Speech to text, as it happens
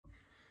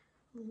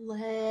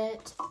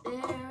Let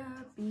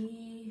there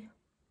be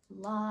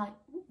light.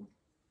 Ooh.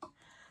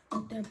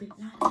 Let there be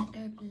light, let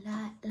there be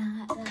light,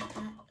 light, light, light,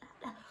 light,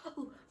 light.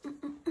 Ooh.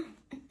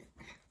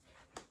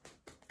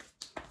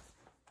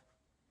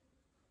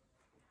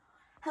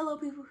 Hello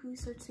people who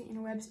search the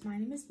interwebs, my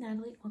name is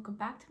Natalie. Welcome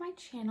back to my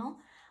channel.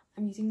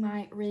 I'm using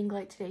my ring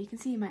light today. You can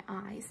see my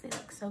eyes, they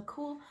look so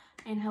cool,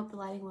 and I hope the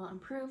lighting will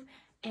improve.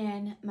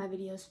 And my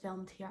video is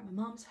filmed here at my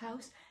mom's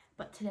house,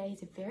 but today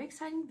is a very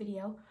exciting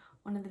video.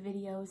 One of the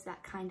videos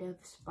that kind of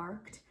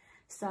sparked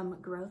some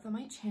growth on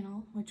my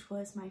channel, which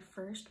was my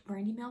first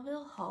Brandy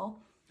Melville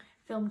haul.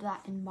 Filmed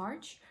that in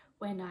March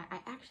when I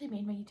actually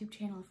made my YouTube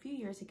channel a few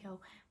years ago,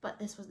 but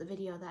this was the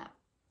video that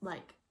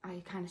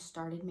I kind of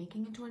started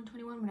making in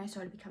 2021 when I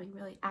started becoming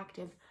really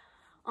active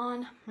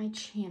on my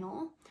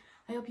channel.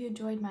 I hope you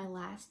enjoyed my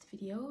last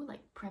video,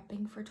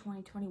 prepping for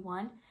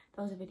 2021.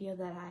 That was a video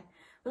that I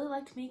really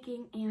liked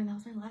making, and that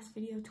was my last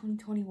video of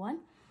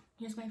 2021.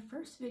 Here's my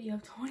first video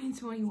of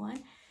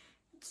 2021.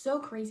 It's so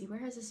crazy. Where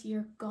has this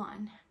year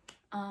gone?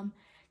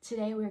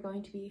 Today we're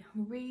going to be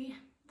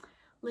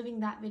reliving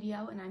that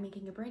video, and I'm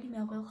making a Brandy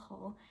Melville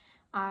haul.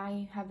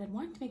 I have been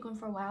wanting to make one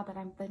for a while, but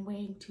I've been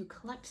waiting to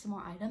collect some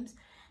more items.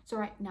 So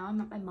right now I'm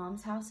at my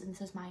mom's house, and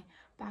this is my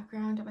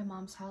background at my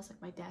mom's house,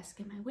 like my desk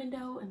and my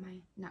window, and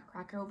my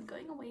nutcracker will be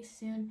going away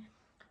soon.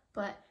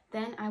 But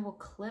then I will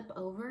clip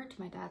over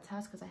to my dad's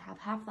house because I have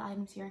half the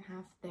items here and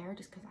half there,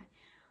 just because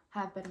I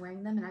have been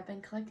wearing them, and I've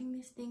been collecting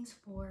these things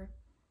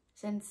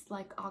since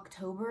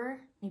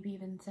October, maybe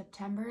even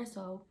September.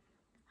 So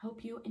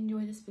hope you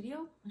enjoy this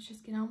video. Let's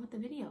just get on with the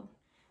video.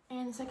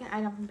 And the second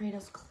item from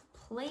Plato's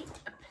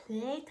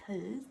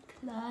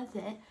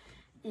closet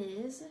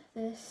is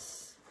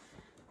this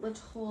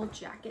little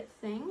jacket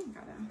thing.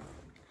 Gotta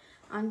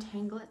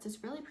untangle it. It's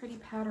this really pretty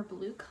powder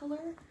blue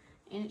color,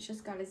 and it's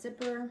just got a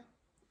zipper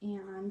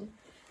and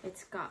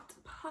it's got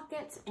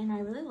pockets, and I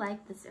really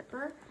like the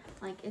zipper.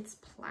 It's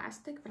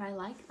plastic, but I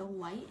like the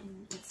white,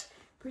 and it's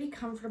pretty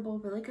comfortable,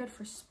 really good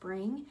for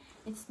spring.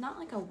 It's not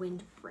like a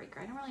windbreaker.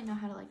 I don't really know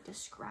how to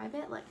describe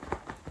it.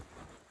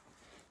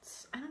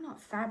 I don't know what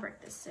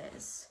fabric this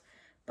is,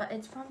 but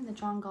it's from the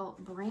John Galt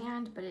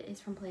brand, but it is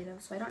from Play-Doh,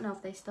 so I don't know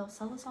if they still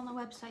sell this on the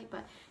website,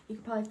 but you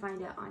can probably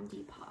find it on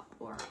Depop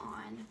or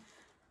on,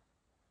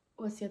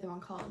 what's the other one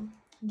called?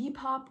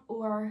 Depop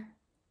or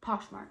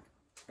Poshmark.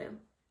 Boom.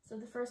 So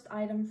the first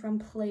item from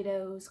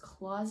Plato's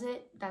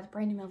Closet, that's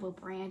Brandy Melville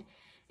brand,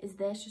 is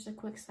this. Just a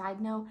quick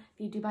side note, if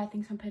you do buy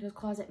things from Plato's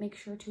Closet, make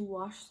sure to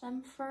wash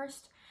them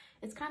first.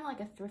 It's kind of like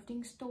a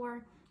thrifting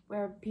store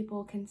where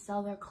people can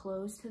sell their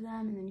clothes to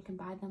them, and then you can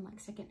buy them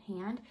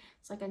secondhand.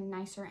 It's like a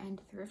nicer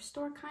end thrift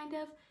store kind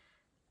of.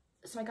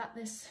 So I got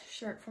this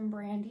shirt from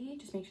Brandy.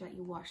 Just make sure that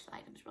you wash the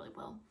items really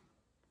well.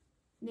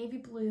 Navy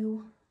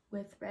blue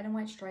with red and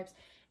white stripes.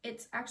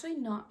 It's actually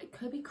not, it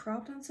could be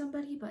cropped on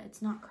somebody, but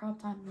it's not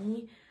cropped on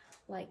me,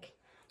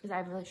 because I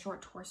have a really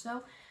short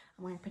torso.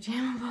 I'm wearing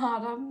pajama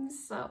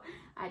bottoms, so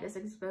I just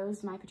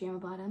exposed my pajama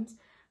bottoms.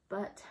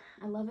 But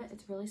I love it.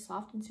 It's really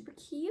soft and super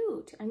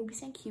cute. I'm gonna be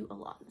saying cute a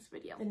lot in this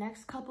video. The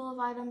next couple of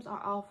items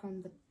are all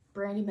from the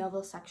Brandy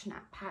Melville section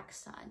at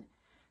PacSun.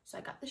 So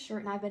I got the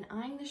shirt, and I've been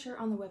eyeing the shirt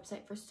on the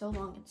website for so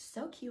long. It's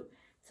so cute.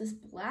 It's this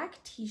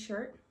black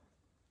t-shirt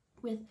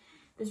with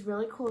this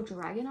really cool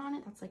dragon on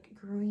it that's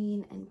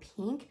green and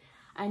pink.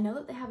 I know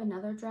that they have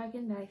another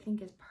dragon that I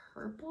think is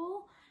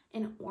purple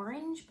and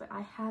orange, but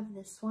I have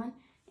this one,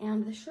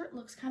 and the shirt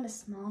looks kind of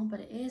small, but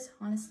it is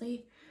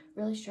honestly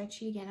really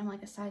stretchy. Again, I'm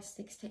a size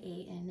 6 to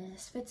 8, and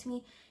this fits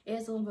me. It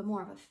is a little bit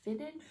more of a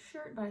fitted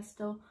shirt, but I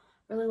still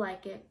really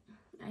like it.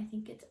 I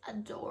think it's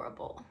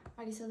adorable.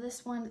 Alrighty, so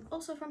this one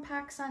also from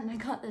PacSun, and I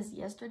got this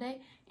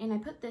yesterday, and I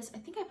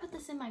think I put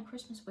this in my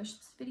Christmas wish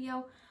list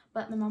video,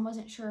 but my mom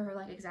wasn't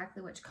sure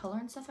exactly which color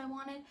and stuff I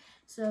wanted,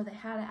 so they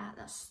had it at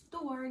the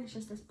store, and it's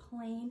just this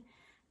plain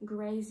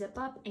gray zip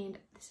up, and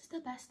this is the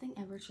best thing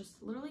ever. It's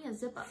just literally a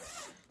zip up.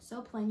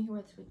 So plain. You can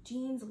wear this with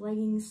jeans,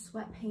 leggings,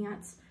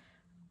 sweatpants,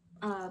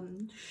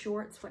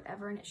 shorts,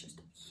 whatever, and it's just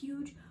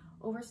huge,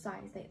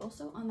 oversized. They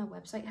also on the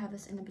website have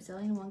this in a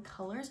bazillion one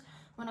colors.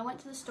 When I went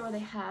to the store, they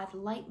had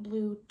light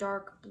blue,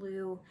 dark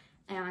blue,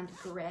 and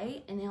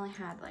gray, and they only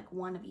had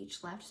one of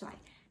each left, so I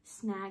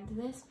snagged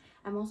this.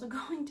 I'm also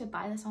going to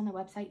buy this on the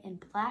website in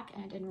black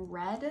and in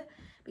red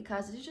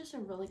because it's just a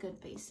really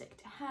good basic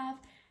to have.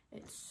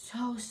 It's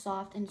so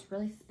soft, and it's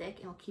really thick,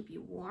 and it'll keep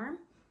you warm,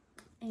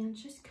 and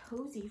it's just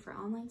cozy for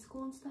online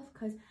school and stuff,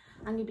 because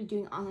I'm going to be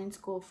doing online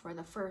school for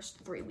the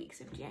first 3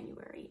 weeks of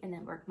January, and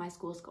then my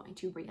school is going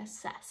to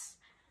reassess.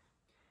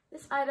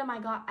 This item I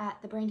got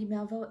at the Brandy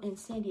Melville in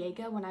San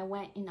Diego when I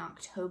went in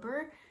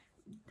October.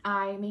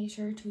 I made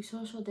sure to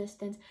social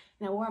distance,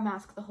 and I wore a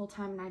mask the whole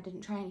time, and I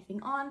didn't try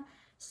anything on,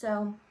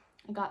 so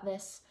I got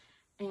this,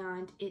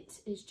 and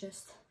it is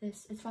just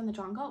this. It's from the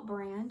John Galt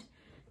brand.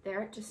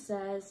 There it just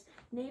says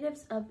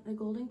Natives of the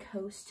Golden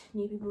Coast,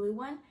 navy blue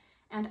one,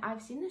 and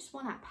I've seen this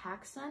one at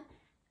PacSun,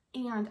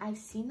 and I've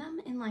seen them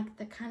in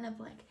the kind of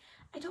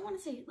I don't want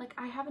to say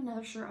I have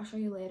another shirt I'll show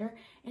you later,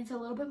 and it's a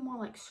little bit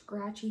more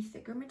scratchy,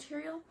 thicker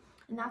material.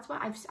 And that's why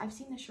I've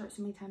seen this shirt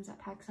so many times at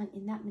PacSun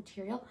in that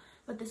material,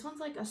 but this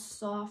one's like a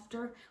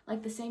softer,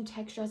 like the same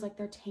texture as like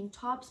their tank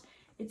tops.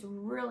 It's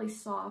really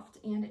soft,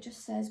 and it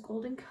just says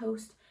Golden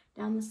Coast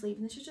down the sleeve,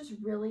 and this is just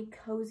really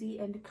cozy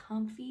and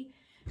comfy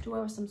to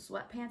wear with some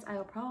sweatpants. I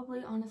will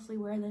probably honestly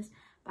wear this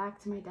back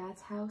to my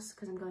dad's house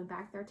because I'm going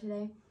back there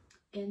today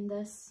in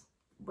this,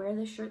 wear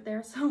this shirt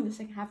there. So the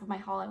second half of my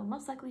haul, I will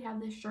most likely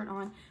have this shirt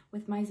on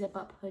with my zip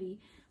up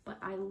hoodie, but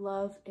I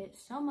love it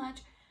so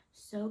much.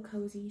 So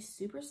cozy,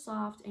 super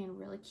soft, and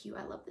really cute.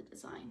 I love the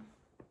design.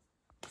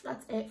 So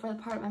that's it for the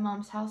part of my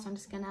mom's house. I'm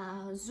just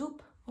gonna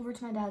zoop over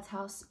to my dad's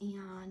house,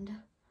 and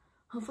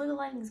hopefully the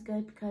lighting is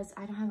good because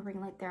I don't have a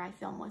ring light there. I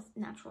film with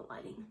natural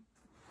lighting.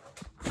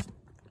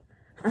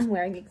 I'm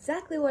wearing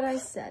exactly what I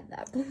said,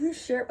 that blue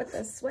shirt with the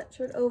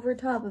sweatshirt over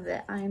top of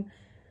it. I'm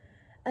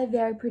a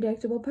very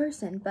predictable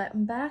person, but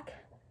I'm back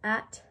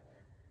at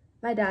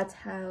my dad's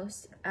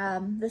house.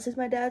 This is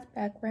my dad's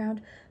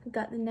background. I've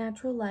got the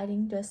natural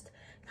lighting, just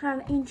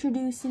kind of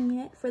introducing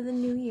it for the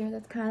new year.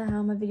 That's kind of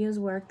how my videos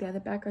work. The other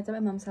background's at my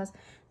mom's house.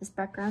 This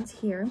background's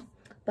here,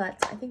 but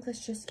I think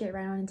let's just get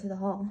right on into the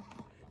haul.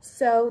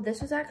 So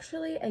this was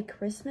actually a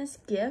Christmas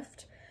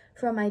gift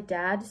from my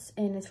dad's,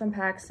 and it's from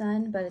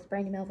PacSun, but it's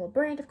Brandy Melville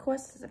brand, of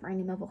course. This is a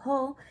Brandy Melville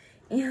haul,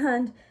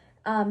 and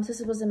so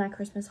this was in my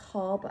Christmas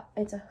haul, but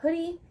it's a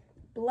hoodie,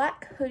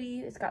 black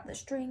hoodie. It's got the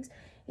strings.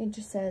 It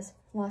just says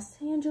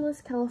Los Angeles,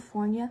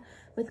 California,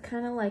 with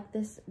kind of like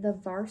this, the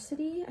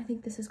varsity, I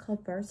think this is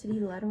called varsity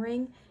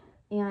lettering,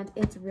 and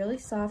it's really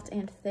soft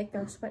and thick.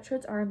 Their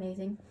sweatshirts are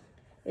amazing.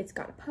 It's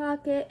got a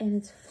pocket, and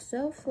it's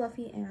so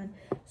fluffy and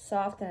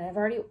soft, and I've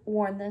already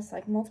worn this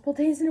like multiple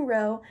days in a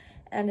row,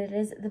 and it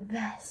is the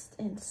best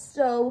and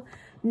so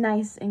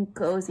nice and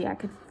cozy. I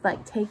could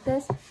like take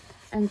this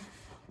and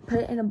put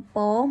it in a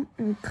ball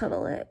and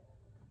cuddle it.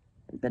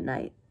 Good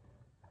night.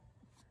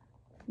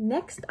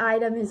 Next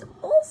item is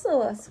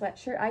also a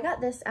sweatshirt. I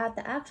got this at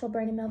the actual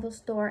Brandy Melville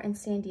store in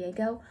San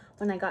Diego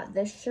when I got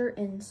this shirt,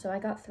 and so I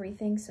got 3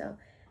 things. So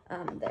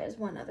there's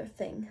one other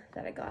thing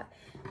that I got.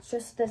 It's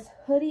just this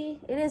hoodie.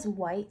 It is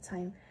white, so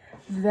I'm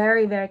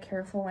very, very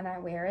careful when I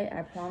wear it,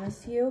 I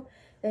promise you.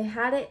 They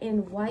had it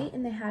in white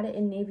and they had it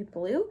in navy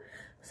blue.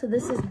 So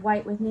this is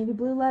white with navy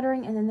blue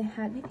lettering, and then they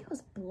had, maybe it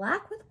was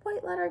black with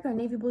white lettering or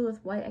navy blue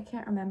with white, I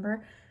can't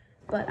remember.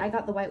 But I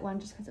got the white one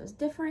just because it was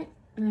different,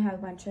 and I have a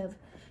bunch of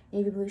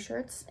navy blue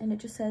shirts, and it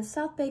just says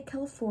South Bay,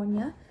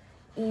 California,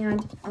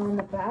 and on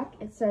the back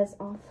it says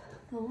off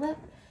the lip,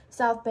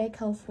 South Bay,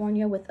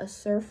 California, with a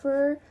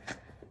surfer,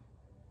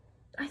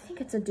 I think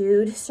it's a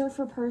dude,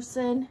 surfer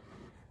person,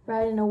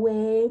 riding a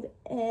wave,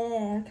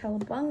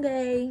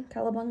 Calabunga,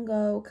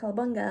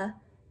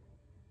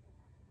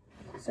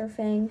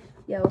 surfing.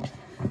 Yo,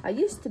 I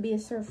used to be a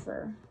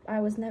surfer. I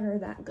was never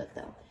that good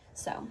though,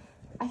 so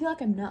I feel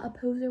like I'm not a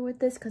poser with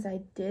this because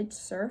I did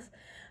surf.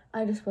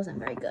 I just wasn't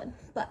very good,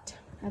 but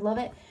I love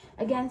it.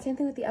 Again, same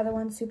thing with the other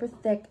one, super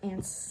thick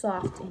and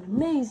soft and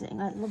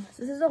amazing. I love this.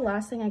 This is the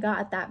last thing I got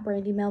at that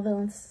Brandy Melville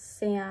in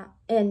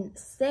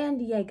San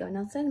Diego,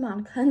 not Santa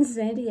Monica, in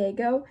San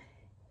Diego.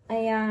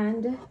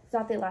 And it's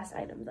not the last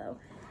item though.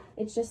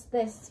 It's just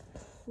this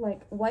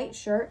like white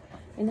shirt,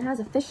 and it has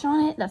a fish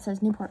on it that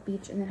says Newport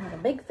Beach, and it has a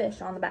big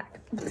fish on the back.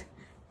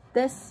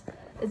 This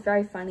is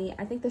very funny.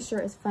 I think the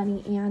shirt is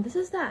funny, and this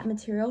is that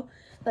material.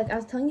 Like I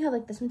was telling you how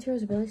like this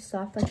material is really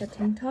soft, like the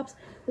tank tops.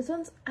 This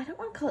one's, I don't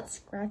want to call it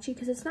scratchy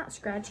because it's not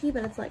scratchy,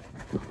 but it's like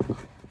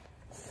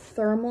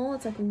thermal.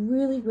 It's like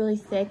really, really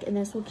thick, and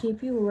this will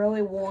keep you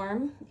really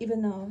warm,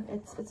 even though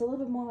it's a little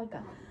bit more like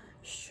a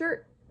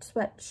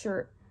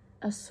sweatshirt,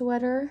 a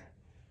sweater.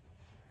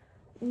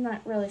 I'm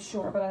not really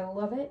sure, but I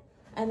love it.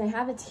 And they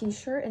have a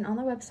t-shirt, and on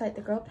the website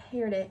the girl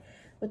paired it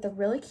with a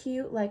really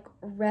cute like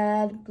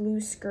red blue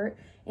skirt,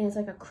 and it's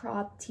like a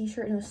crop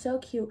t-shirt, and it was so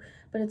cute,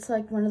 but it's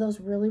like one of those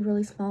really,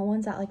 really small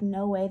ones that like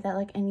no way that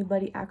like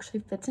anybody actually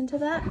fits into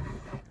that.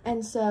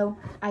 And so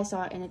I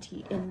saw it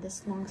in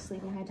this long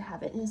sleeve, and I had to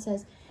have it, and it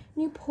says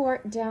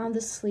Newport down the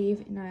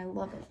sleeve, and I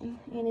love it,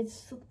 and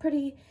it's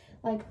pretty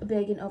like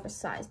big and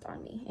oversized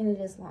on me, and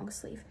it is long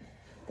sleeve.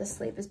 The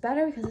sleeve is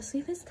better because the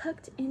sleeve is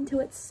tucked into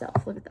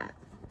itself. Look at that.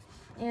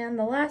 And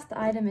the last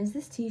item is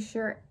this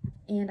t-shirt,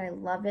 and I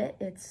love it.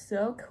 It's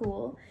so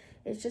cool.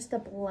 It's just a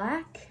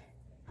black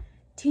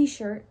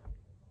t-shirt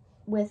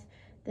with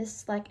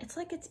this like,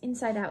 it's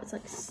inside out. It's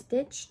like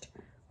stitched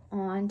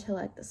onto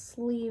like the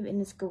sleeve, and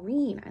it's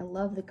green. I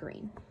love the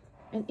green.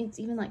 And it's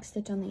even like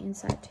stitched on the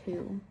inside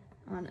too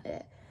on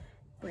it.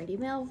 Brandy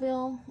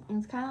Melville, and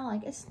it's kind of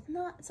like, it's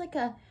like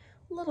a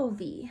little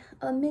V,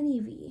 a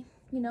mini V,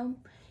 you know?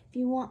 If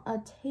you want a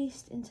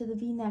taste into the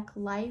V-neck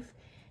life,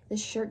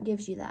 this shirt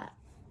gives you that.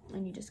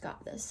 And you just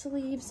got the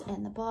sleeves,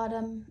 and the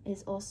bottom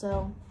is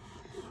also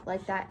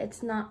like that.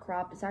 It's not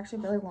cropped, it's actually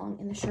really long,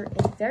 and the shirt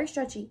is very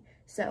stretchy.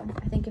 So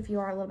I think if you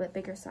are a little bit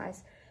bigger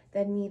size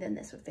than me, then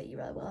this would fit you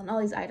really well. And all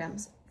these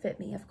items fit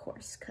me, of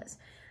course, because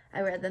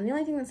I wear them. The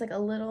only thing that's like a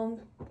little,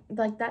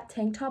 like that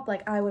tank top,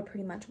 like I would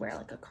pretty much wear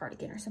like a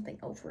cardigan or something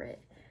over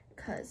it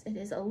because it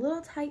is a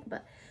little tight,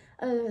 but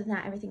other than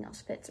that, everything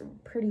else fits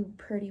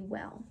pretty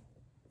well.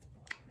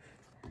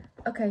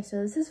 Okay,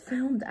 so this is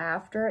filmed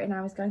after, and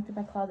I was going through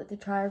my closet to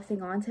try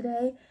everything on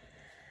today,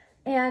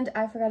 and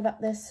I forgot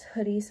about this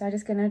hoodie, so I'm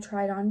just gonna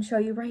try it on and show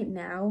you right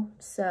now.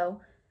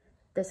 So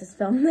this is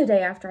filmed the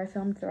day after I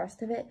filmed the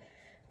rest of it,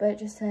 but it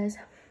just says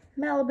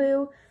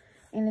Malibu,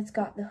 and it's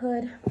got the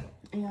hood,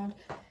 and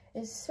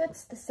it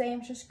fits the same,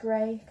 it's just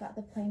gray, got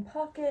the plain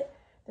pocket,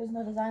 there's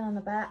no design on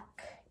the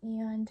back,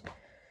 and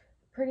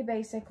pretty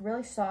basic,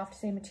 really soft,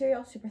 same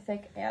material, super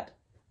thick and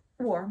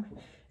warm.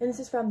 And this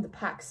is from the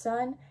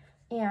PacSun,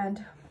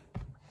 and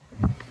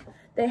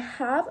they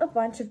have a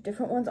bunch of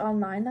different ones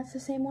online that's the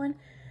same one.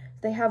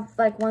 They have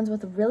like ones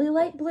with really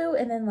light blue,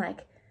 and then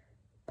like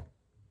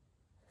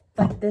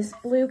this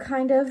blue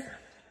kind of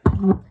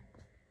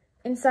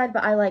inside,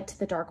 but I liked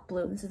the dark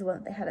blue. This is the one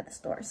that they had at the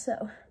store.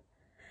 So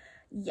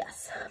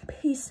yes,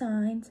 peace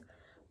signs.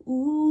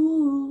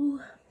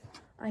 Ooh,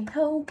 I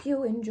hope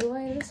you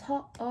enjoy this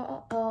haul.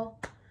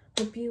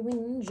 Hope you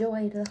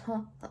enjoyed the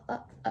haul.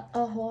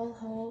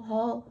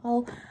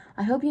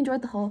 I hope you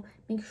enjoyed the haul.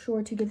 Make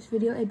sure to give this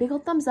video a big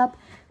old thumbs up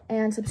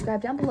and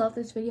subscribe down below if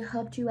this video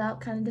helped you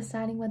out kind of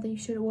deciding whether you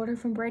should order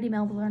from Brandy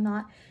Melville or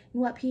not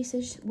and what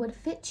pieces would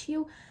fit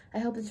you. I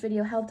hope this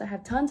video helped. I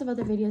have tons of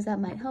other videos that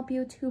might help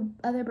you. 2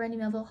 other Brandy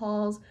Melville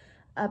hauls,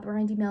 a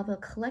Brandy Melville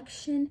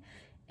collection,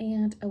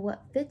 and a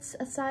what fits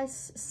a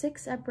size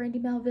 6 at Brandy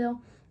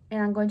Melville.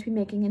 And I'm going to be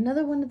making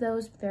another one of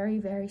those very,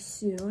 very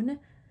soon,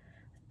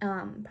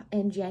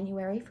 in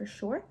January for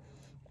sure.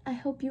 I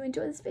hope you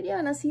enjoyed this video,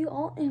 and I'll see you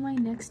all in my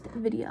next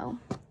video.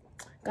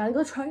 Gotta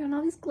go try on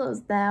all these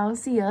clothes now.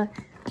 See ya.